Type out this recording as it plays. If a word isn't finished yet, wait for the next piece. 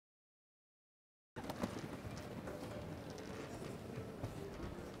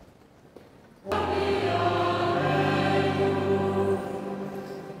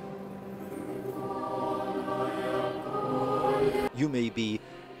you may be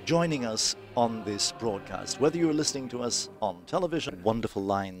joining us on this broadcast, whether you're listening to us on television. Wonderful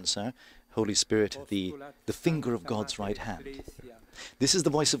lines, Holy Spirit, the finger of God's right hand. This is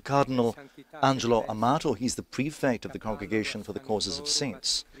the voice of Cardinal Angelo Amato. He's the prefect of the Congregation for the Causes of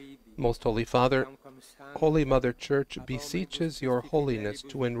Saints. Most Holy Father, Holy Mother Church beseeches your holiness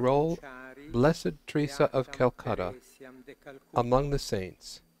to enroll Blessed Teresa of Calcutta among the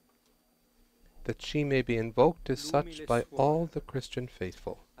saints, that she may be invoked as such by all the Christian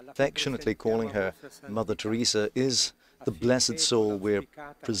faithful. Affectionately calling her Mother Teresa is the blessed soul we're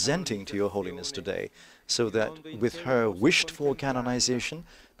presenting to your holiness today, so that with her wished-for canonization,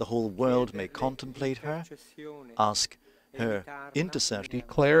 the whole world may contemplate her, ask her intercession.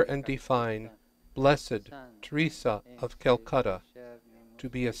 Declare and define Blessed Teresa of Calcutta to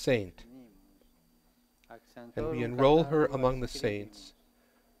be a saint, and we enroll her among the saints,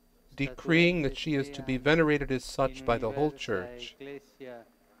 decreeing that she is to be venerated as such by the whole Church.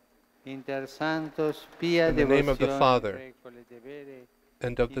 In the name of the Father,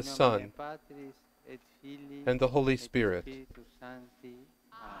 and of the Son, and the Holy Spirit,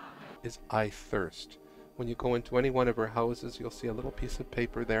 is I thirst. When you go into any one of her houses, you'll see a little piece of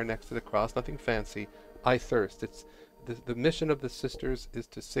paper there next to the cross, nothing fancy. I thirst. It's the mission of the sisters is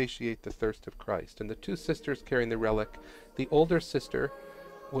to satiate the thirst of Christ. And the two sisters carrying the relic, the older sister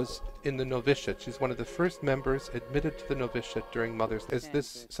was in the novitiate. She's one of the first members admitted to the novitiate during Mother's Day. As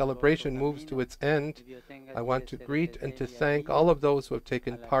this celebration moves to its end, I want to greet and to thank all of those who have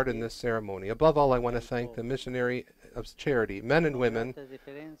taken part in this ceremony. Above all, I want to thank the missionary of charity, men and women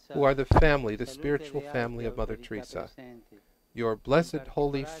who are the family, the spiritual family of Mother Teresa. Your blessed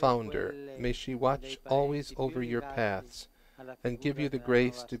holy founder, may she watch always over your paths and give you the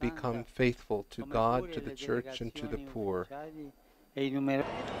grace to become faithful to God, to the Church, and to the poor.